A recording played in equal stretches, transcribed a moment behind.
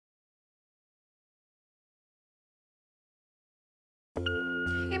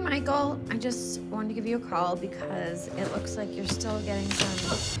Michael, I just wanted to give you a call because it looks like you're still getting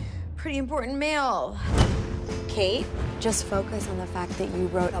some pretty important mail. Kate, just focus on the fact that you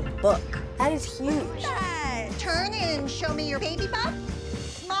wrote a book. That is huge. Turn and show me your baby bump.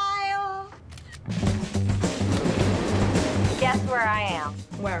 Smile. Guess where I am?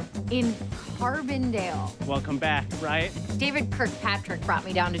 Where? In Carbondale. Welcome back, right? David Kirkpatrick brought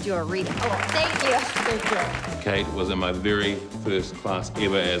me down to do a reading. Oh, thank you. Thank you. Kate was in my very first class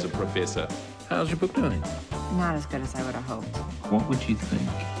ever as a professor. How's your book doing? Not as good as I would have hoped. What would you think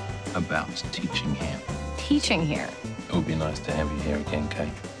about teaching here? Teaching here. It would be nice to have you here again,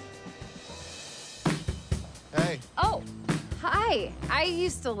 Kate. Hey. Oh, hi. I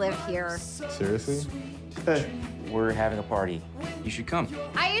used to live here. Seriously? Hey. We're having a party. You should come.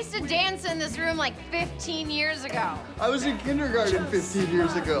 I used to dance in this room like 15 years ago. I was in kindergarten 15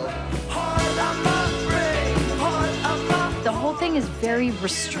 years ago. The whole thing is very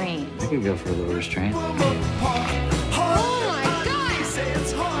restrained. I could go for a little restraint. Oh my God!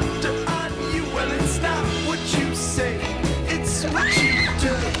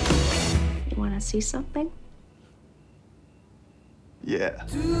 You want to see something? Yeah.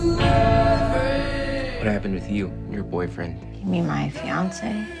 What happened with you and your boyfriend? You mean my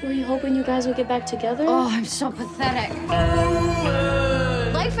fiance? Were you hoping you guys would get back together? Oh, I'm so pathetic.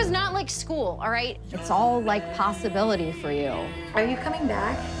 Life is not like school, all right? It's all like possibility for you. Are you coming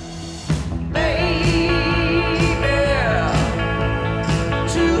back? Baby.